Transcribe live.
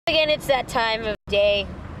Again, it's that time of day,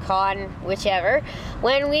 con, whichever,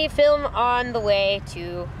 when we film on the way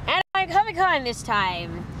to Anaheim Comic Con this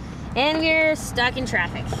time. And we're stuck in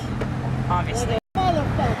traffic, obviously.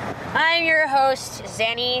 I'm your host,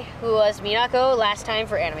 Zanny, who was Minako last time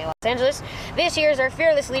for Anime Los Angeles. This year's our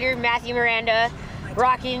fearless leader, Matthew Miranda,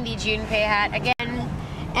 rocking the Junpei hat again.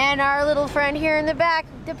 And our little friend here in the back,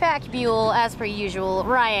 the pack mule, as per usual,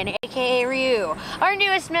 Ryan, aka Ryu. Our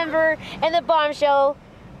newest member and the bombshell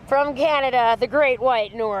from Canada, the Great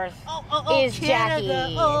White North, is Canada.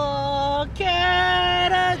 Jackie. Oh,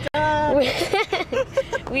 Canada!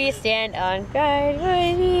 We stand on guard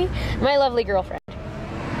with me, my lovely girlfriend.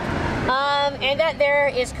 And that there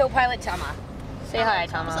is co-pilot Tama. Say hi,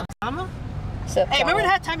 Tama. What's up, Tama? So, hey, remember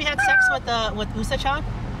that time you had sex with Usa-chan?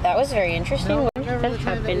 That was very interesting. No, When did that that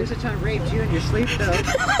happen? Usa-chan raped you in your sleep, though.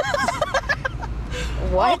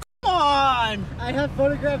 What? Oh, come on! I have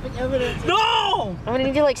photographic evidence. No! I'm gonna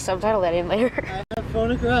need to like subtitle that in later. I have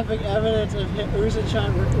photographic evidence of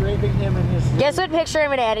Usa-chan raping him in his sleep. Guess what picture I'm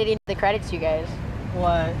gonna edit into the credits, you guys?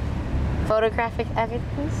 What? Photographic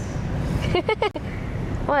evidence?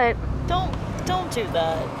 What? Don't do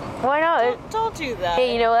that. Why not? Don't do that.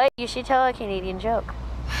 Hey, you know what? You should tell a Canadian joke.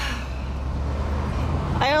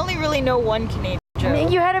 I only really know one Canadian I joke.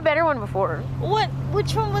 think you had a better one before. What?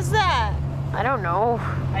 Which one was that? I don't know.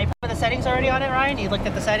 Are you put the settings already on it, Ryan? You looked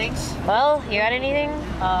at the settings? Well, you got anything?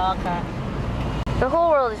 Okay. The whole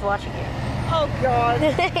world is watching you. Oh God.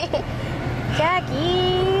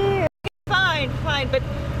 Jackie! Fine, but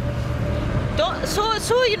don't.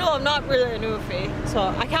 So you know, I'm not really a newfie, so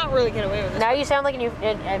I can't really get away with this. Now you sound like a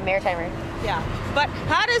Maritimer. Yeah. But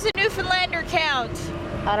how does a Newfoundlander count?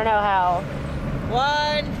 I don't know how.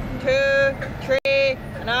 1, 2, 3,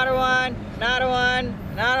 another one, another one,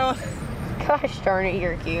 another one. Gosh darn it,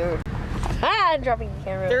 you're cute. Ah, I'm dropping the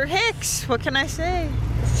camera. They're Hicks. What can I say?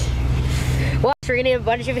 Watch, we're gonna get a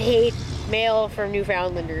bunch of hate mail from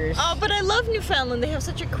Newfoundlanders. Oh, but I love Newfoundland. They have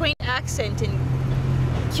such a quaint accent and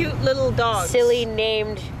cute little dogs. Silly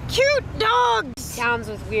named Cute dogs! towns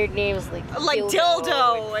with weird names like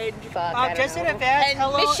Dildo and fuck, I don't Just in know. advance, and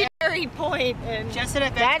hello. Missionary Point and Just in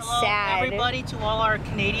advance, That's hello, sad. everybody, to all our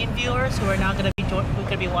Canadian viewers who are now going to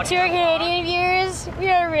be watching. To our Canadian viewers, we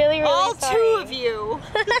are really all sorry. 2 of you.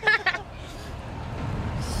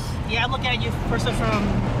 Yeah, I'm looking at you first from.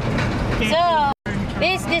 So,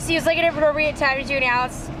 this seems like an appropriate time to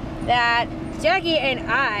announce that Jackie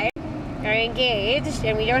and I are engaged,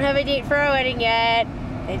 and we don't have a date for our wedding yet.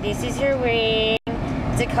 And this is her ring.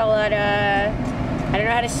 It's a colada. I don't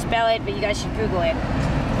know how to spell it, but you guys should Google it.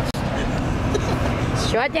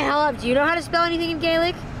 Shut the hell up. Do you know how to spell anything in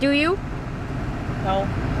Gaelic? Do you? No.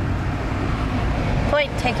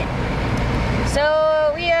 Point taken.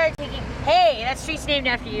 So, we are taking... Hey, that street's named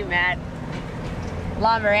after you, Matt.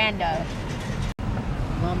 La Miranda.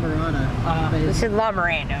 La Miranda. This is La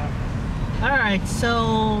Miranda. Alright,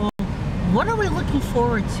 so what are we looking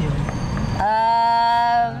forward to?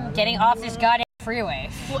 Getting off this goddamn freeway.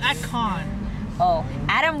 Well, at con. Oh,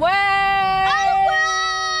 Adam West! Adam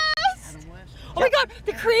West! Oh my God,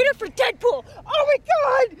 the creator for Deadpool! Oh my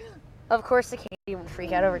God! Of course the Canadian would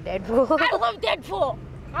freak out over Deadpool. I love Deadpool!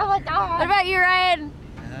 Oh my God! What about you, Ryan?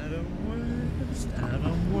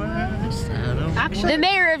 Actually, The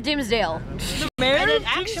mayor of Dimsdale. and then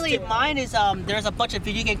actually mine is there's a bunch of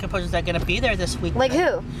video game composers that are gonna be there this week. Like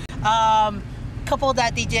who? Couple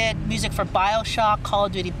that they did music for BioShock, Call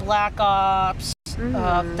of Duty Black Ops.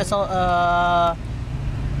 That's all. I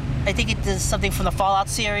think it does something from the Fallout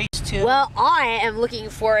series too. Well, I am looking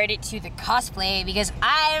forward to the cosplay because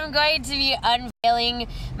I am going to be unveiling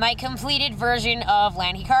my completed version of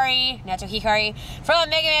Lan Hikari, Nato Hikari, from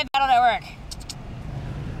Mega Man Battle Network.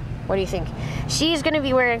 What do you think? She's going to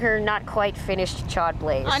be wearing her not quite finished Chod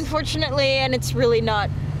Blaze. Unfortunately, and it's really not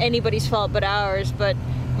anybody's fault but ours, but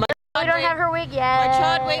We don't have her wig yet. my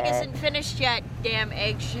Chod wig isn't finished yet, damn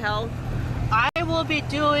eggshell. I will be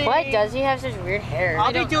doing. What? Does he have such weird hair?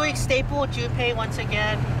 I'll be doing Staple Junpei once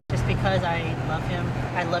again, just because I love him.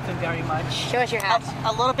 I love him very much. Show us your hat.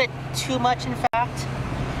 A little bit too much, in fact.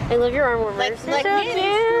 I love your arm warmers. Like They're so me.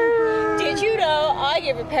 cute. Did you know I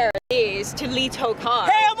give a pair of these to Lee Tokai?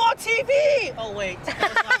 Hey, I'm on TV! Oh wait, that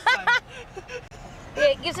was last time.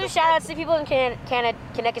 Yeah, give some shout outs to people in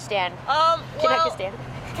Kanekistan. Well, Kanekistan.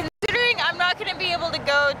 considering I'm not going to be able to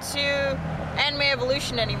go to Anime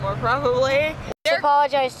Evolution anymore, probably.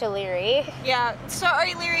 Apologize to Leary. Yeah,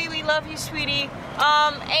 sorry, Leary, we love you, sweetie.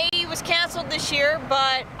 A was canceled this year,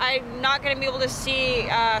 but I'm not going to be able to see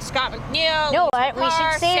Scott McNeil. You know Lisa what? We should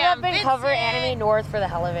Carr, save Sam up and cover Vincent. Anime North for the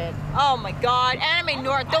hell of it. Oh my God, Anime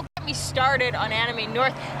North! Don't get me started on Anime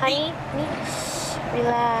North. Honey,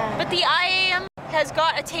 Relax. But the IAM has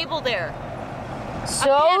got a table there.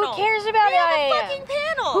 So who cares about they have IAM? a fucking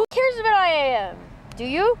panel. Who cares about IAM? Do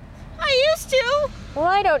you? I used to. Well,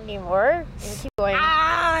 I don't anymore. Keep going.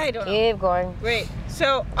 I don't know. Keep going. Wait,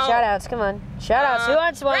 so... Shout outs, come on. Shout outs. Who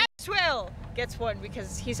wants one? Brad Swill gets one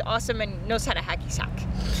because he's awesome and knows how to hacky sack.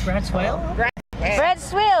 Brad Swale? Brad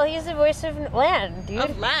Swill, he's the voice of Land, dude.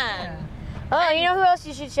 Of Land. Oh, you know who else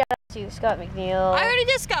you should shout out to? Scott McNeil. I already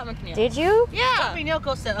did Scott McNeil. Did you? Yeah. McNeil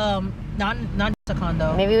goes to non-Desicon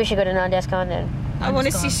though. Maybe we should go to non-Descon then. I want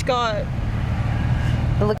to see Scott.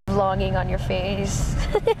 The look of longing on your face.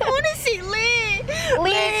 I want to see Lee.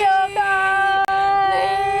 Lee!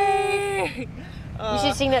 You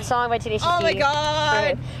should sing that song by Tenacious D. Oh my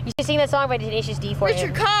God. You should sing that song by Tenacious D for Richard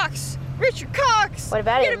him. Cox. Richard Cox. What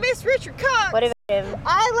about You're him? gonna miss Richard Cox. What about him?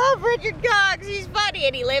 I love Richard Cox. He's funny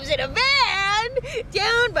and he lives in a van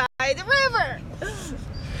down by the river.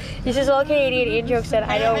 This is all Canadian in jokes that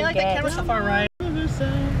I don't I like get. that camera so far, Ryan.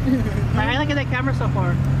 I like that camera so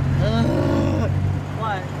far.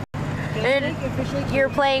 What? And you're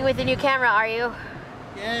playing with the new camera, are you?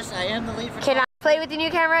 Yes, I am the lead for. Can I play with the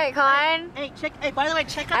new camera at Con? Hey, check. Hey, by the way,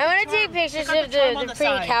 check out. I the want to charm. take pictures Check out of charm on the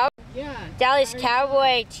pretty side. cow, Yeah. Dallas I-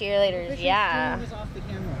 Cowboy cheerleaders. Yeah. Was off the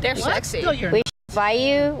camera. They're What? sexy. No, you're We not. should buy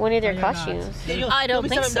you one of their No, you're not. costumes. I don't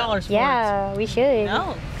think so. $7 for it. Yeah, we should.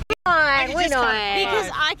 No. Why? you Why just got not? it.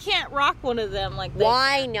 Because I can't rock one of them like that.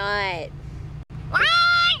 Why not?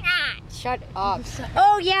 Why not? Shut up.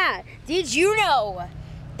 Oh yeah. Did you know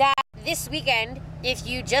that this weekend, if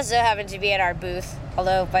you just so happen to be at our booth,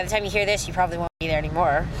 although by the time you hear this, you probably won't be there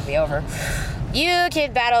anymore. It'll be over. You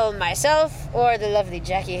can battle myself or the lovely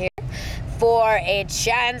Jackie here for a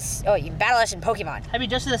chance. Oh, you can battle us in Pokemon. Have you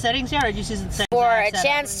adjusted the settings yet, or just use the settings? For I a set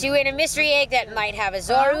chance to win a mystery egg that might have a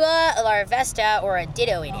Zorua, a Larvesta, or a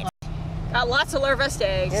Ditto in it. Got lots of Larvesta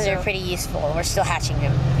eggs. Those so- are pretty useful. We're still hatching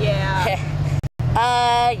them. Yeah.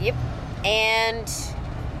 Yep. And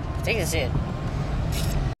I think that's it.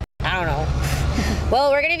 I don't know.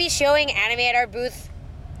 Well, we're gonna be showing anime at our booth.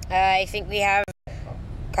 I think we have.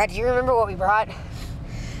 God, do you remember what we brought?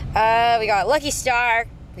 We got Lucky Star.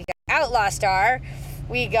 We got Outlaw Star.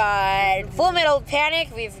 We got Full Metal Panic.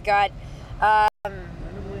 We've got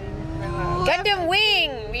Gundam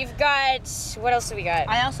Wing. We've got what else do we got?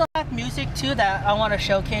 I also have music too that I want to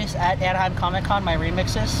showcase at Anaheim Comic Con. My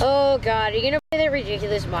remixes. Oh God, are you gonna play that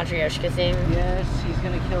ridiculous Matryoshka thing? Yes, he's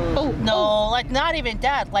gonna kill us. Oh no, like not even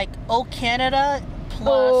that. Like Oh Canada plus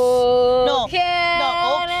Oh, no, Canada.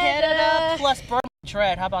 Oh Canada plus Burn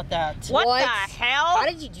Dread. How about that? What What? the hell? How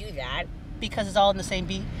did you do that? Because it's all in the same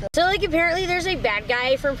beat. So like apparently there's a bad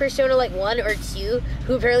guy from Persona like 1 or 2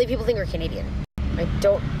 who apparently people think are Canadian. I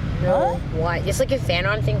don't know why. It's like a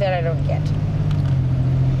fan-on thing that I don't get.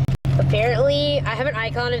 Apparently I have an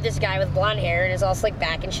icon of this guy with blonde hair and it's all slicked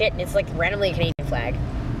back and shit and it's like randomly a Canadian flag.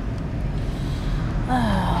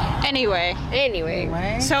 Anyway,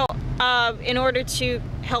 Anyway. so in order to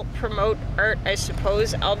help promote art, I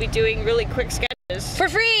suppose I'll be doing really quick sketches. For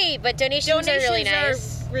free, but donations are really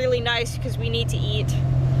nice. are really nice because we need to eat.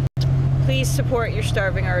 Please support your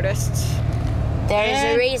starving artists. There's a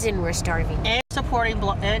And- reason we're starving. And supporting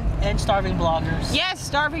and starving bloggers. Yes,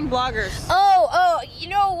 starving bloggers. Oh, you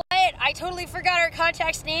know what? I totally forgot our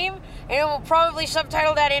contact's name, and we'll probably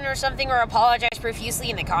subtitle that in or something or apologize profusely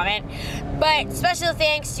in the comment. But special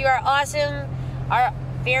thanks to our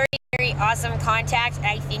very, very awesome contact.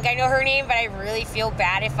 I think I know her name, but I really feel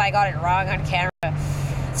bad if I got it wrong on camera.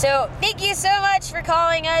 So thank you so much for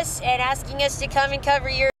calling us and asking us to come and cover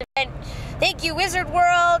your event. Thank you, Wizard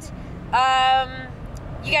World.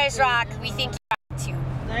 You guys rock. We think you rock too.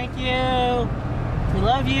 Thank you. We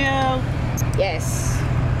love you. Yes.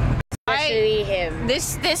 Especially him.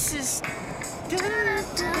 This is.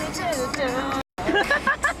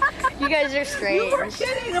 You guys are strange. You were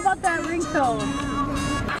kidding about that ringtone.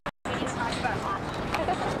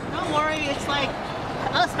 Don't worry, it's like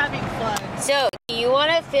us having fun. So, do you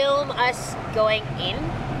want to film us going in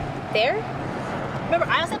there? Remember,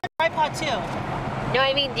 I also have a tripod too. No,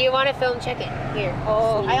 I mean, do you want to film check it? Here.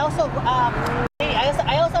 Oh, I also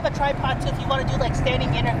have a tripod too. If you want to do like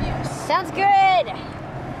standing interviews. Sounds good.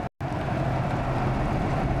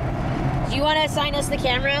 Do you want to assign us the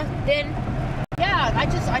camera then? Yeah,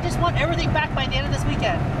 I just want everything back by the end of this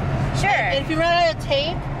weekend. Sure. And if you run out of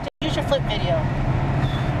tape, just use your flip video.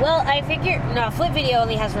 Well, I figure flip video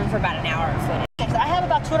only has room for about an hour of footage. Because I have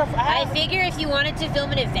about 200. I figure if you wanted to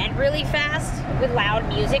film an event really fast with loud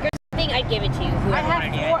music or something, I'd give it to you. I Whoever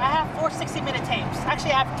wanted it. have four 60-minute tapes.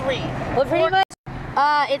 Actually, I have 3. Well, pretty much,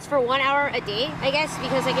 it's for 1 hour a day, I guess,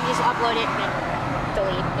 because I can just upload it and then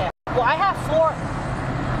delete. Yeah. Well, I have 4.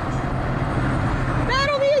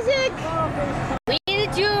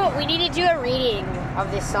 gonna do a reading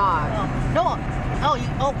of this song. No. Oh,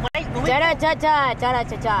 when we Da da da da da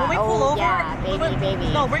da da. when we pull Oh over, yeah,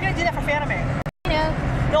 baby. No, we're gonna do that for Fanime. No.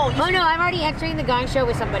 No. Oh no, I'm already entering the gong show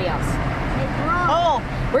with somebody else. Oh.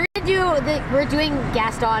 We're doing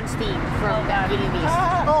Gaston's theme from Beauty and the Beast.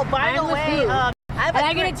 Oh, by the I'm way, with you.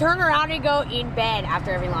 I'm gonna turn around and go in bed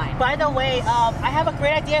after every line. By the way, I have a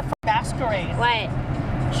great idea for masquerade. What?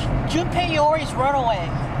 Junpei Iori's Runaway.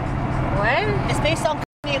 What? It's based on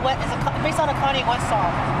Kanye West. It's based on a Kanye West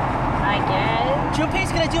song. I guess.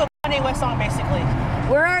 Junpei's gonna do a Kanye West song basically.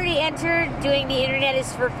 We're already entered doing the internet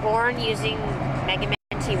is for porn using Mega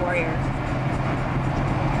Man T Warrior.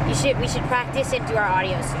 We should practice and do our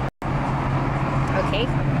audio soon. Okay?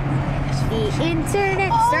 The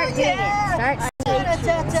internet, start doing it. Start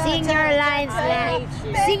sing your lines, lad.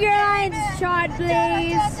 Sing your lines, Sean,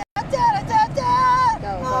 please.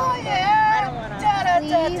 Go. Oh yeah. I don't wanna.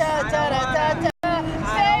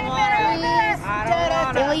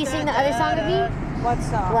 Will you sing the other song to me? What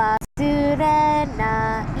song? 忘れ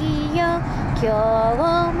ないよ今日も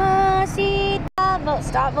明日も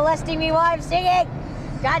Stop molesting me while I'm singing!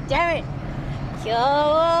 God damn it! 今日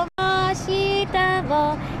も明日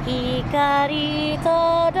も光届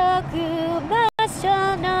く場所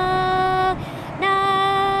の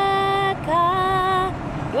中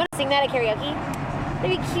You want to sing that at karaoke? That'd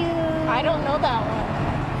be cute. I don't know that one.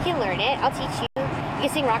 You can learn it. I'll teach you. You can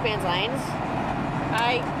sing Rockman's lines.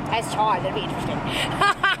 As Todd, that'd be interesting.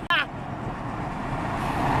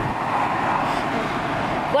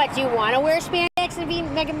 What, do you want to wear spandex and be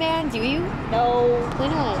Mega Man? Do you? No. Why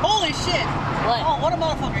not? Holy shit! What? Oh, what a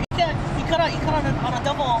motherfucker! You cut on a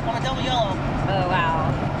double yellow. Oh, wow.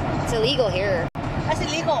 It's illegal here. That's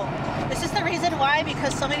illegal. This is the reason why,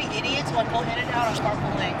 because so many idiots would go in and out of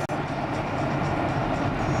carpool lanes.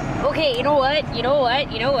 Okay, you know what?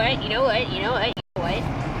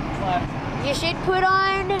 What? You should put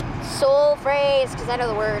on Soul Phrase, because I know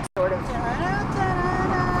the words, sort of.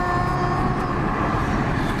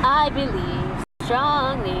 I believe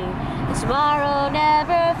strongly that tomorrow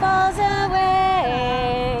never